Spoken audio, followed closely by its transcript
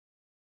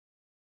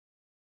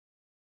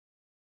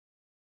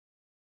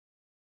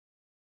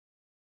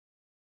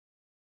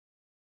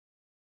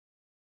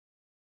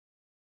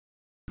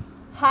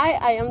Hi,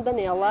 I am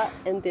Daniela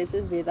and this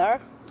is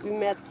Vidar. We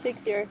met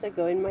 6 years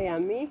ago in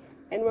Miami,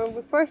 and when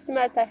we first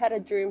met I had a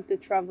dream to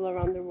travel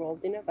around the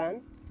world in a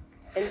van,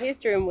 and his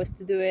dream was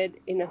to do it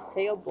in a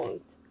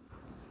sailboat.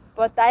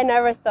 But I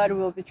never thought we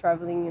would be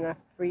traveling in a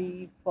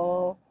free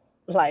fall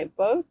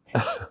lifeboat.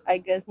 I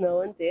guess no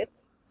one did.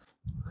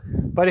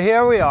 But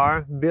here we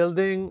are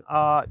building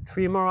a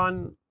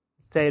trimaran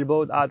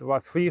sailboat out of a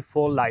free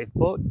fall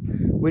lifeboat,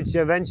 which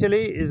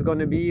eventually is going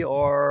to be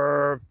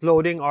our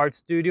floating art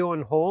studio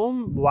and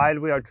home while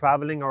we are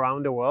traveling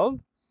around the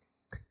world.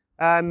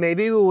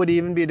 Maybe we would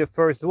even be the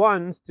first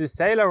ones to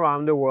sail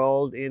around the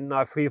world in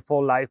a free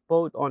fall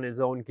lifeboat on its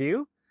own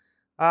keel.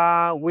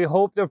 We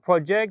hope the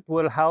project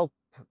will help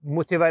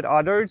motivate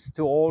others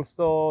to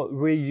also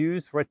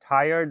reuse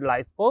retired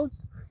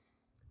lifeboats,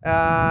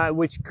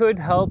 which could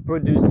help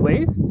reduce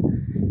waste,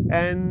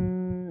 and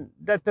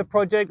that the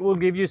project will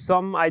give you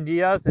some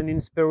ideas and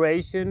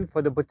inspiration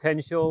for the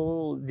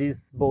potential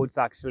these boats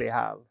actually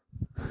have.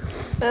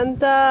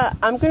 And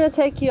I'm gonna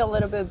take you a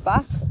little bit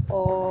back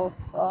of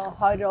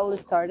how it all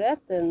started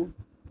and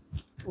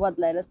what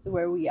led us to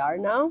where we are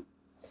now.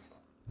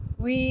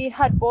 We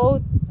had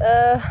both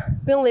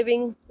been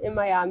living in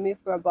Miami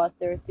for about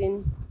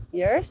 13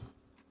 years,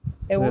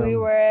 and we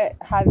were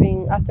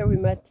having, after we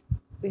met,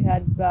 we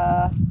had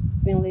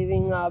been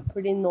living a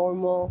pretty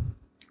normal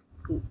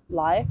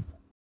life.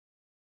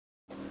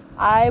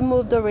 I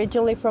moved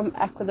originally from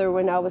Ecuador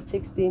when I was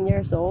 16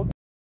 years old.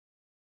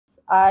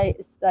 I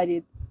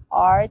studied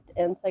art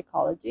and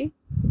psychology,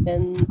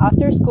 and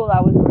after school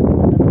I was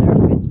working as a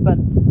therapist, but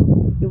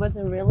it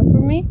wasn't really for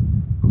me.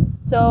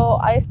 So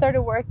I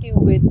started working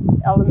with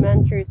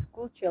elementary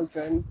school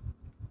children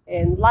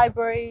in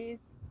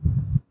libraries,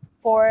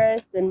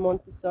 forest, and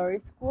Montessori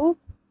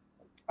schools.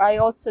 I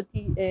also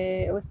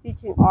was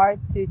teaching art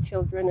to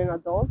children and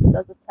adults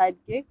as a side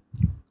gig.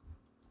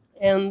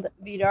 And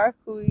Vidar,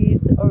 who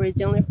is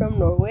originally from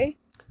Norway.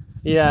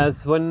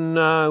 Yes, when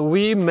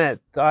we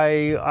met,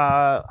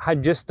 I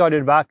had just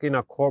started back in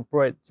a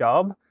corporate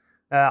job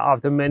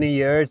after many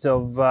years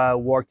of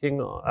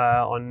working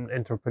on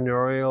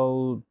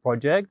entrepreneurial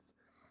projects.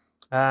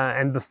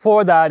 And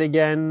before that,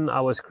 again,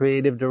 I was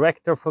creative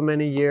director for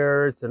many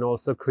years and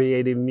also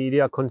creative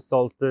media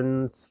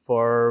consultants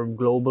for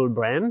global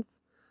brands.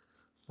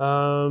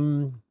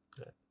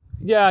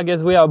 Yeah, I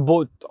guess we are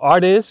both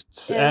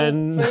artists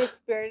and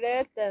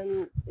free-spirited,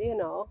 and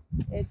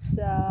it's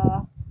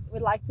we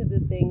like to do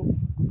things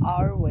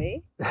our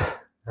way.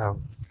 Yeah.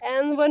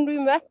 And when we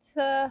met,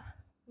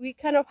 we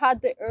kind of had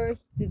the urge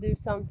to do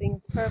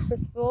something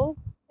purposeful,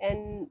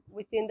 and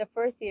within the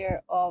first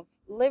year of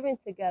living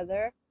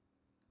together,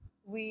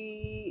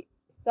 we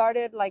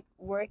started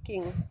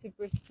working to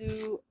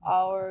pursue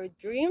our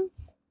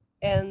dreams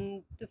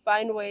and to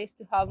find ways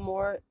to have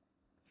more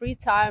free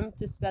time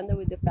to spend it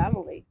with the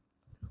family.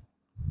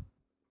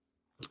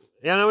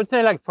 Yeah, and I would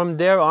say from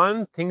there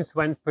on, things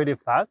went pretty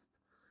fast.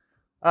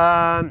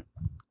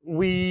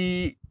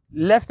 We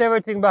left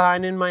everything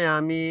behind in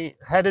Miami,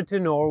 headed to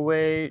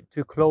Norway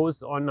to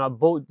close on a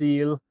boat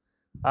deal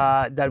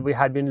that we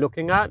had been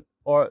looking at,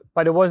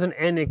 but it wasn't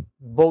any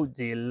boat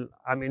deal.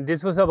 I mean,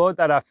 this was a boat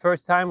that our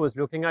first time was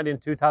looking at in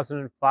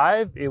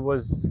 2005. It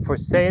was for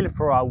sale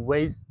for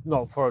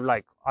for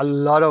a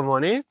lot of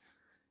money.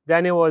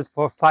 Then it was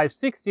for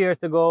 5-6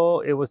 years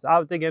ago, it was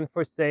out again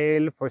for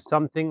sale for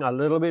something a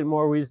little bit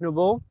more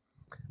reasonable.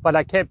 But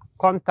I kept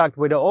contact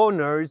with the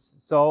owners.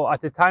 So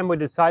at the time we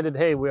decided,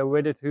 hey, we're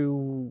ready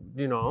to,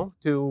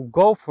 to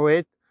go for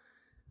it.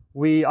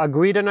 We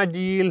agreed on a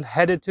deal,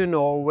 headed to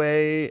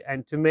Norway,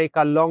 and to make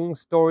a long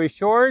story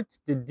short,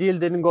 the deal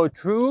didn't go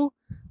through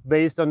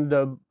based on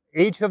the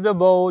age of the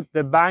boat.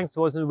 The banks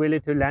wasn't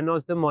willing to lend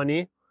us the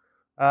money.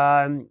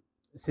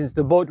 Since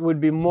the boat would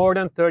be more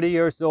than 30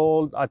 years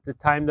old at the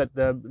time that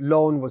the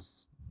loan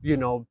was,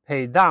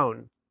 paid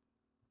down.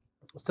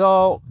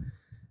 So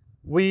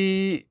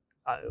we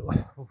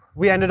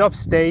ended up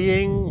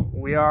staying.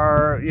 We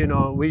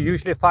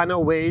usually find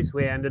our ways.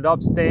 We ended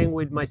up staying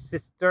with my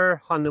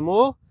sister,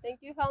 Hanemo.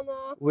 Thank you,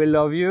 Hannah. We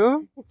love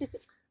you.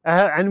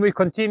 And we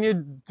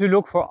continued to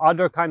look for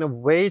other kind of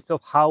ways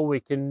of how we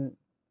can,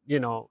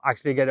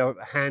 actually get our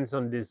hands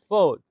on this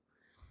boat.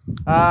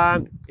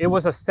 It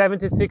was a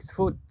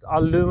 76-foot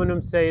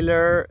aluminum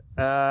sailor,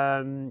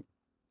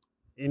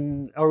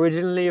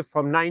 originally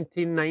from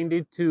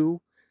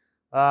 1992.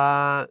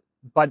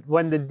 But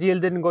when the deal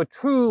didn't go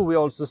through, we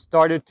also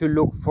started to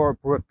look for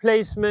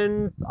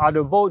replacements,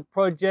 other boat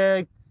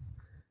projects,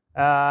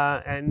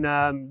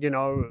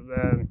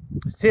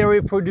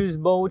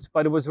 series-produced boats.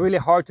 But it was really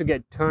hard to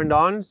get turned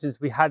on since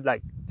we had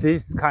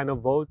this kind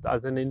of boat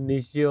as an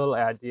initial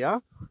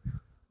idea.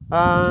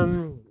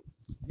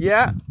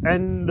 Yeah,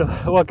 and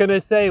what can I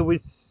say? We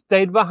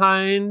stayed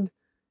behind,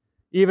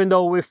 even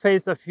though we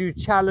faced a few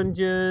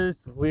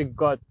challenges. We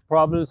got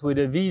problems with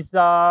the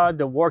visa,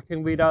 the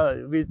working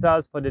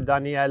visas for the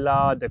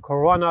Daniela, the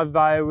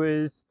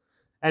coronavirus,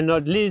 and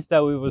not least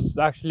that we was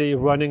actually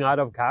running out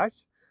of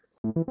cash.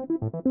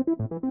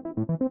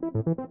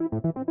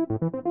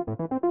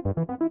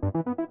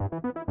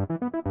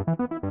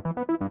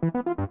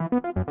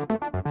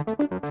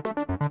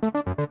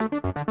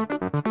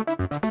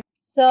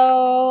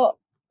 So,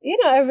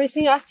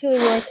 everything actually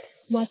worked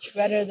much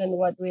better than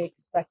what we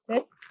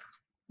expected.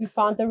 We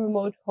found a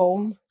remote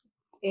home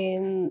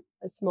in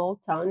a small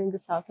town in the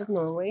south of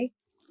Norway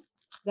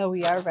that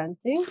we are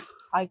renting.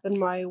 I got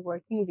my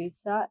working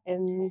visa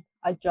and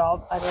a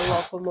job at a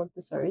local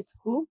Montessori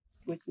school,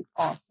 which is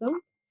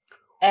awesome.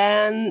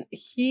 And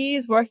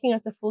he's working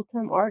as a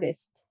full-time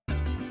artist.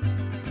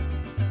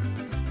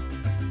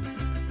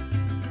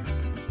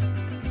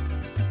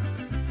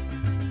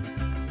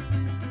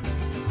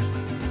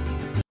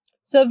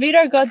 So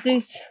Vidar got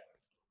this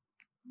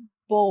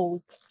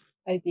bold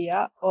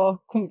idea of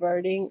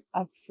converting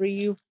a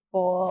free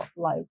fall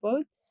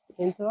lifeboat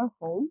into our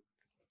home.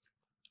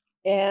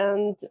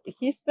 And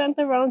he spent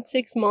around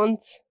 6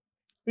 months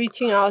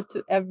reaching out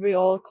to every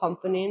oil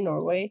company in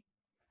Norway,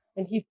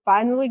 and he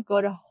finally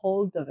got a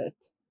hold of it.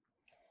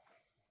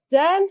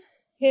 Then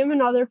him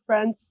and other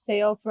friends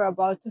sailed for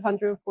about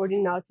 240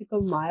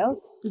 nautical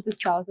miles to the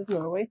south of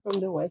Norway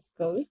from the west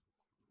coast.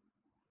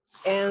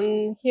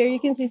 And here you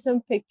can see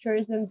some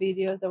pictures and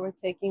videos that were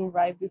taken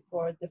right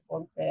before the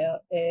phone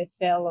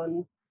fell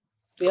on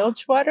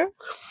bilge water.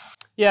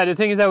 Yeah, the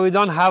thing is that we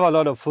don't have a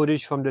lot of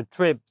footage from the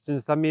trip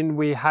since, I mean,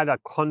 we had a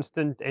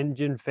constant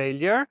engine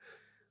failure.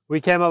 We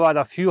came about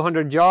a few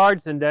hundred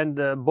yards and then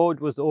the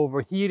boat was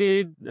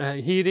overheated,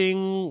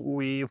 heating.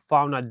 We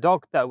found a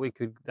dock that we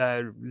could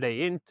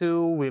lay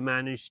into. We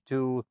managed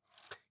to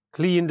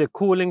clean the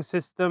cooling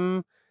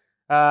system.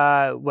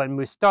 When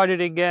we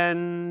started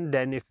again,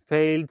 then it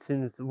failed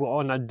since we're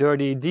on a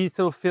dirty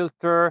diesel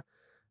filter.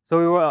 So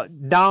we were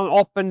down,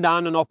 up and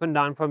down and up and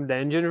down from the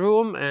engine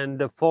room, and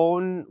the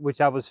phone,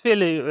 which I was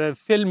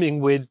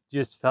filming with,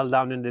 just fell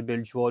down in the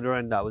bilge water,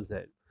 and that was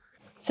it.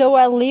 So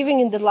while living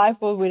in the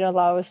lifeboat would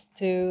allow us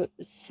to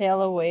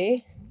sail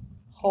away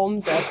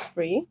home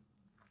debt-free,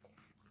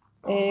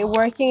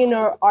 working in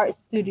our art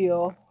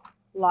studio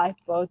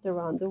lifeboat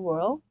around the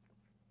world,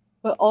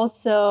 but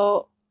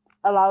also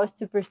allow us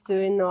to pursue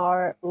in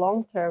our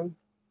long-term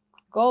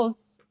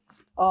goals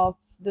of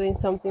doing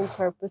something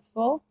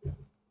purposeful,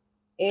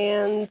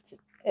 and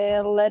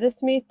let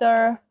us meet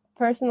our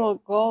personal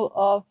goal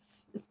of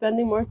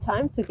spending more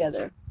time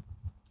together.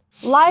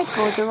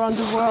 Lifeboat around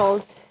the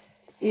world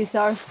is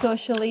our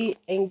socially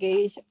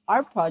engaged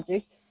art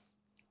project,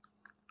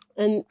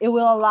 and it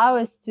will allow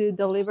us to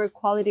deliver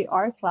quality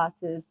art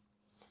classes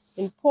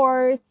in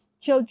ports,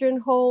 children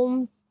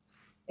homes,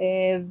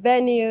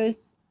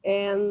 venues,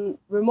 and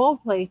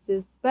remote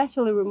places,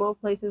 especially remote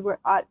places where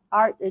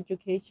art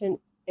education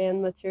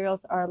and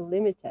materials are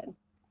limited.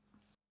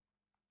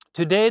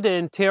 Today, the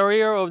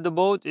interior of the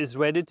boat is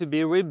ready to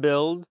be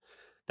rebuilt.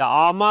 The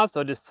amas,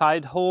 or the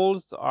side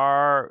holes,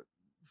 are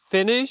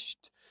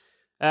finished.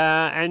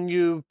 And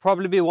you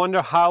probably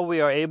wonder how we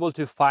are able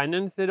to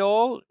finance it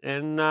all.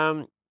 And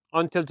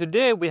until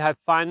today, we have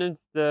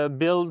financed the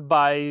build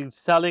by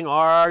selling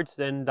arts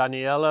and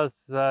Daniela's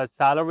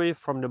salary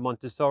from the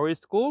Montessori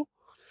school.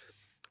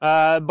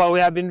 But we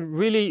have been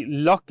really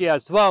lucky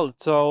as well.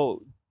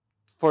 So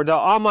for the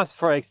amas,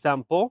 for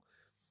example,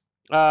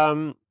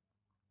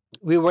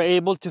 we were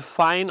able to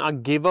find a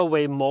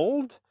giveaway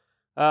mold.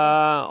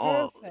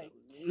 Perfect.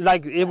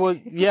 Like it was,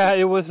 yeah,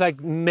 it was like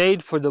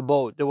made for the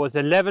boat. It was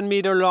 11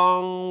 meter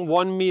long,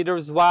 1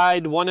 meters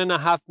wide,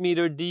 1.5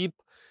 meter deep.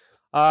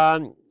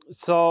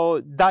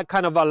 So that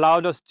kind of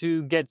allowed us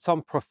to get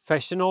some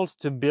professionals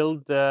to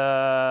build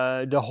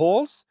the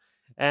holes,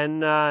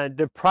 and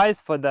the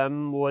price for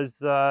them was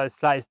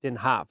sliced in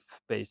half,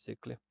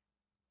 basically.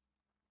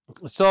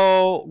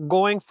 So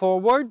going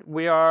forward,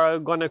 we are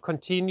going to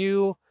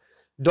continue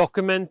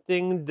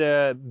documenting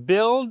the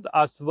build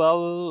as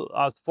well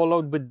as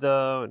followed with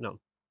the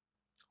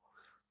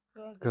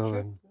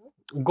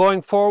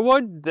going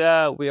forward,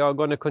 we are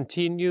going to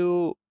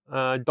continue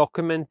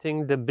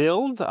documenting the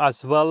build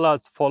as well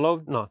as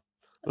follow. No.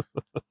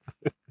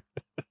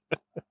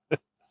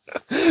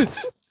 Okay.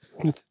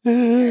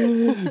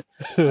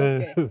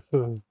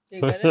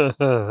 You got it?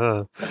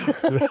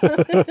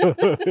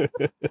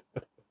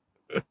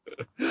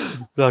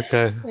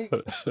 Okay.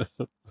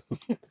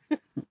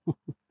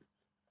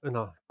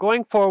 No.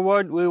 Going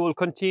forward, we will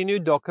continue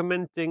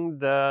documenting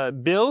the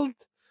build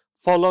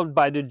followed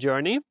by the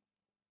journey.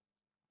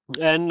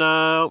 And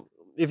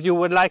if you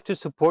would like to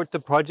support the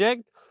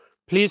project,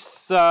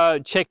 please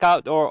check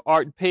out our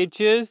art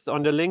pages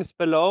on the links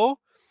below,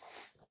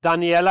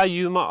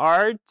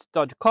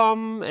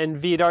 DanielaYumeArt.com and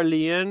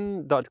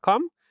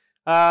VidarLien.com.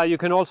 You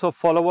can also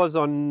follow us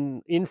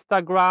on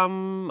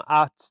Instagram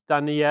at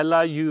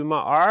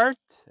DanielaYumeArt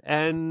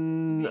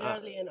and Vidar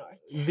Lien Art.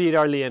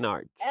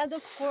 VidarLien. And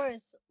of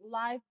course,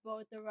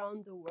 lifeboat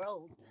around the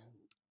world.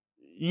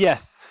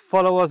 Yes,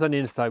 follow us on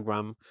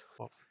Instagram.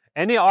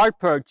 Any art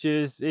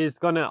purchase is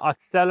going to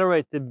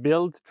accelerate the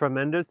build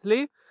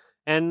tremendously.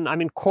 And I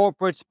mean,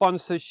 corporate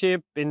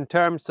sponsorship in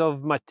terms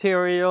of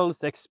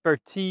materials,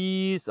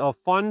 expertise, or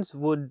funds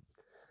would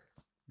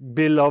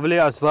be lovely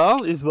as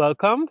well, is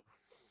welcomed.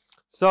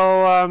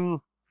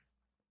 So,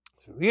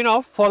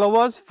 follow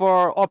us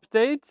for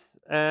updates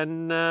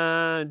and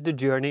the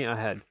journey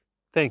ahead.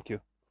 Thank you.